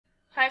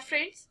Hi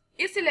friends,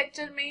 इस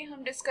lecture में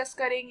हम डिस्कस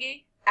करेंगे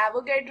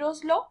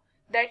Avogadro's law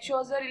that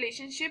shows a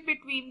relationship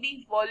between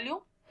the volume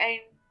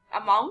and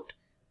amount.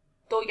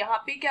 तो यहाँ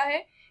पे क्या है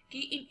कि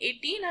इन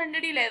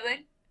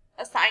 1811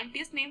 a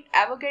scientist named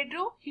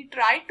Avogadro, he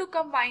tried to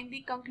combine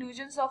the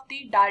conclusions of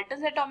the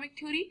Dalton's atomic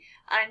theory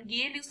and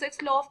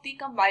Gay-Lussac's law of the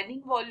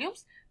combining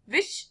volumes,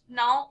 which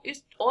now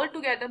is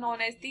altogether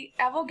known as the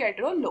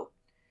Avogadro law.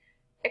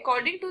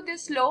 According to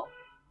this law,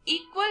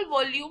 equal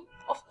volume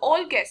of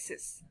all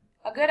gases,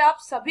 अगर आप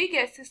सभी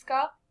gases का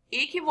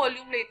एक ही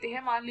volume लेते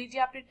हैं, मान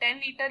लीजिए आपने 10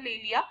 लीटर ले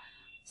लिया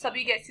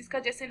सभी गैसेस का,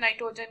 जैसे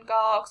नाइट्रोजन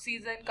का,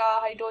 ऑक्सीजन का,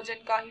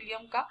 हाइड्रोजन का,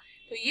 हीलियम का,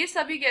 तो ये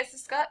सभी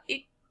गैसेस का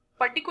एक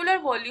particular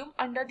volume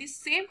under the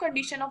same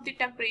condition of the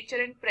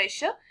temperature and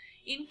pressure,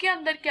 इनके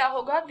अंदर क्या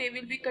होगा, they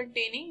will be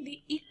containing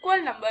the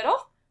equal number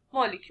of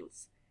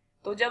molecules.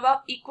 तो जब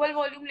आप इक्वल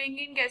वॉल्यूम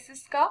लेंगे इन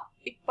गैसेस का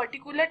एक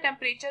पर्टिकुलर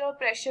टेम्परेचर और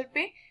प्रेशर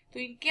पे, तो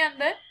इनके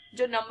अंदर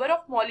जो नंबर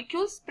ऑफ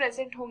मॉलिक्यूल्स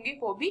प्रेजेंट होंगे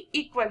वो भी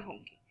इक्वल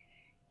होंगे।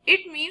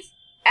 It means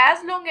as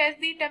long as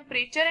the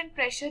temperature and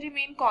pressure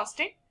remain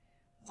constant,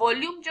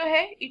 volume जो है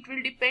it will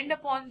depend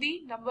upon the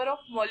number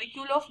of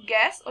molecule of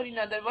gas, or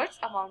in other words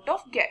amount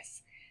of gas।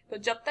 तो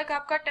जब तक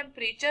आपका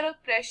टेम्परेचर और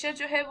pressure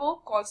जो है वो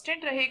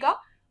कांस्टेंट रहेगा,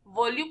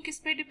 वॉल्यूम किस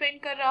पे डिपेंड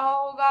कर रहा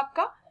होगा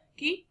आपका,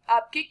 कि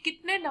आपके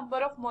कितने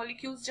नंबर ऑफ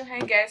मॉलिक्यूल्स जो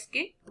हैं गैस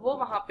के वो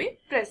वहां पे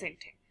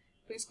प्रेजेंट है।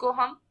 तो इसको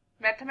हम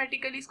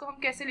मैथमेटिकली इसको हम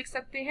कैसे लिख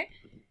सकते हैं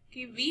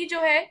कि V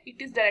जो है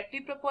it is directly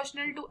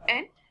proportional to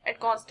N at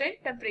constant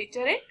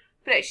temperature and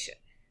pressure.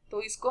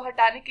 तो इसको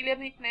हटाने के लिए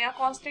हम एक नया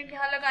कांस्टेंट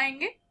यहाँ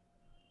लगाएंगे।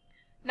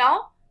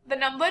 Now the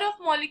number of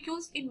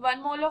molecules in 1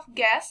 mole of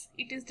gas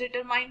it is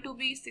determined to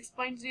be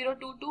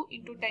 6.022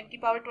 into 10 की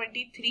पावर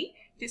 23,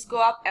 जिसको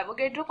आप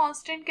एवोगैड्रो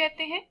कांस्टेंट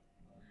कहते हैं।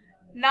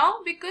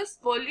 Now because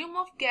volume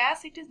of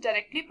gas it is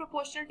directly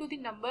proportional to the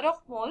number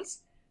of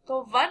moles,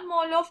 तो 1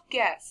 mole of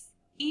gas,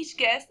 each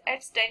gas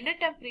at standard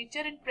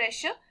temperature and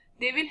pressure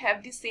they will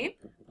have the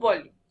same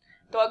volume.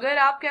 तो अगर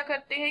आप क्या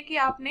करते हैं कि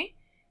आपने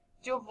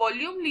जो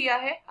वॉल्यूम लिया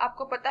है,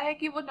 आपको पता है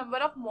कि वो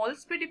नंबर ऑफ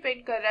मोल्स पे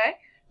डिपेंड कर रहा है,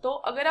 तो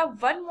अगर आप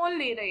 1 मोल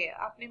ले रहे हैं,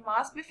 आपने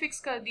मास भी फिक्स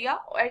कर दिया,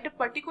 एट अ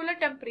पर्टिकुलर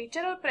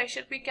टेम्परेचर और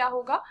प्रेशर पे क्या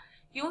होगा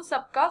कि उन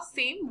सबका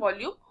सेम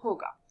वॉल्यूम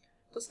होगा।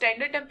 तो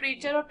स्टैंडर्ड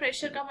टेम्परेचर और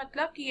प्रेशर का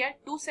मतलब कि है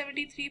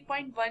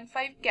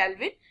 273.15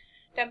 kelvin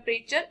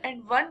temperature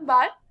and 1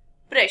 bar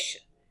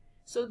pressure.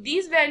 So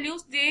these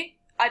values they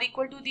are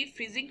equal to the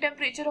freezing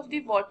temperature of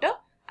the water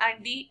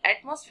and the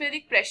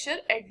atmospheric pressure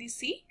at the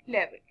sea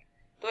level।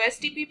 तो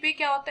STP पे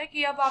क्या होता है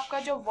कि अब आपका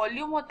जो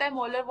वॉल्यूम होता है,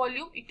 molar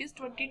volume, it is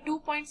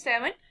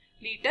 22.7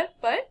 litre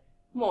पर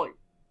मोल।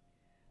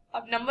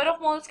 अब नंबर ऑफ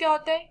मोल्स क्या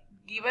होता है,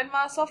 given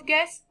mass of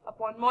gas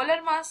upon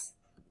molar mass,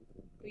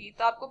 तो ये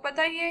तो आपको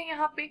पता ही है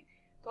यहाँ पे।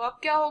 तो अब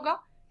क्या होगा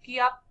कि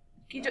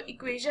आपकी जो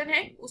इक्वेशन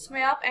है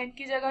उसमें आप n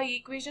की जगह ये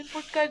इक्वेशन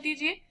पुट कर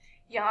दीजिए,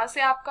 यहाँ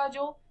से आपका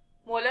जो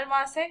मोलर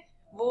मास है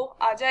वो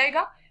आ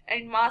जाएगा,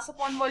 and mass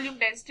upon volume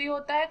density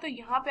होता है, तो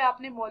यहाँ पे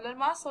आपने मोलर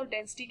मास और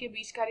डेंसिटी के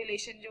बीच का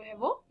रिलेशन जो है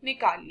वो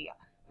निकाल लिया।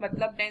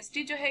 मतलब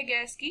डेंसिटी जो है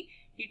गैस की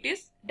it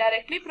is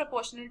directly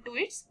proportional to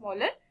it's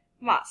molar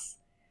mass.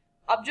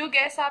 अब जो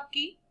गैस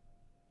आपकी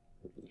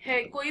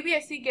है, कोई भी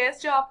ऐसी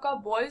गैस जो आपका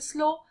बॉयल्स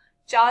लॉ,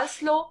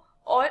 चार्ल्स लॉ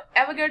और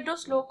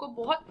एवोगैड्रोस लॉ को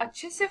बहुत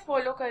अच्छे से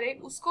फॉलो करे,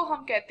 उसको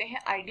हम कहते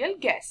हैं आइडियल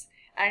गैस।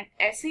 एंड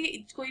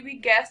ऐसी कोई भी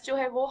गैस जो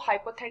है वो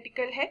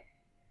हाइपोथेटिकल है,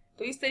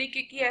 तो इस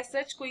तरीके की एज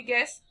सच कोई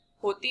गैस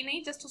होती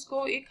नहीं, जस्ट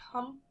उसको एक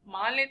हम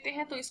मान लेते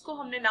हैं, तो इसको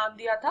हमने नाम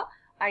दिया था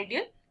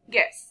ideal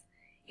gas.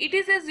 It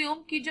is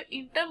assume कि जो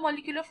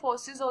इंटरमॉलिक्यूलर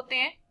फोर्सेस होते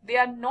हैं they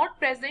are not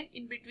present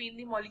in between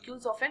the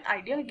molecules of an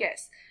ideal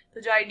gas.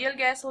 तो जो आइडियल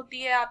गैस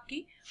होती है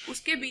आपकी,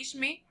 उसके बीच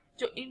में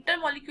जो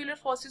इंटरमॉलिक्यूलर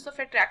फोर्सेस ऑफ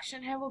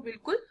अट्रैक्शन है वो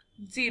बिल्कुल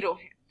जीरो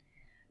है।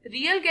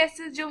 रियल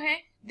गैसेस जो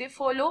हैं they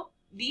follow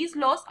these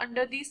laws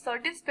under the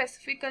certain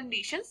specific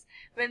conditions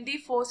when the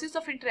forces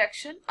of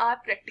interaction are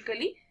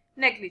practically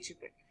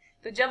negligible।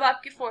 तो जब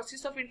आपके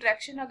फोर्सेस ऑफ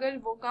इंटरेक्शन अगर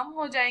वो कम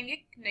हो जाएंगे,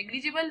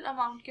 नेग्लिजिबल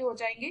अमाउंट के हो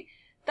जाएंगे,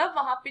 तब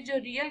वहां पे जो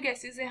रियल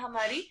गैसेस है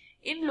हमारी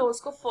इन लॉज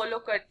को फॉलो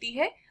करती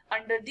है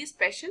under the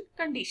special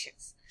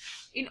conditions.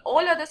 In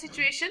all other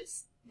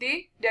situations they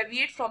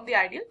deviate from the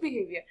ideal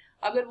behaviour.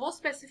 अगर वो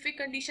स्पेसिफिक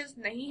कंडीशंस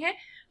नहीं है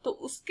तो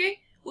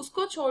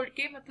उसको छोड़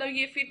के, मतलब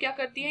ये फिर क्या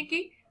करती है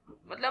कि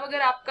मतलब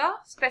अगर आपका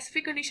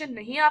स्पेसिफिक कंडीशन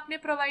नहीं आपने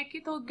प्रोवाइड की,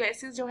 तो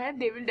गैसेस जो है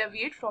they will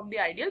deviate from the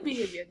ideal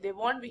behaviour, they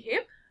won't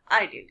behave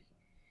ideally.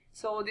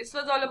 So this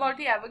was all about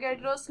the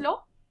Avogadro's law.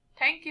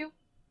 Thank you.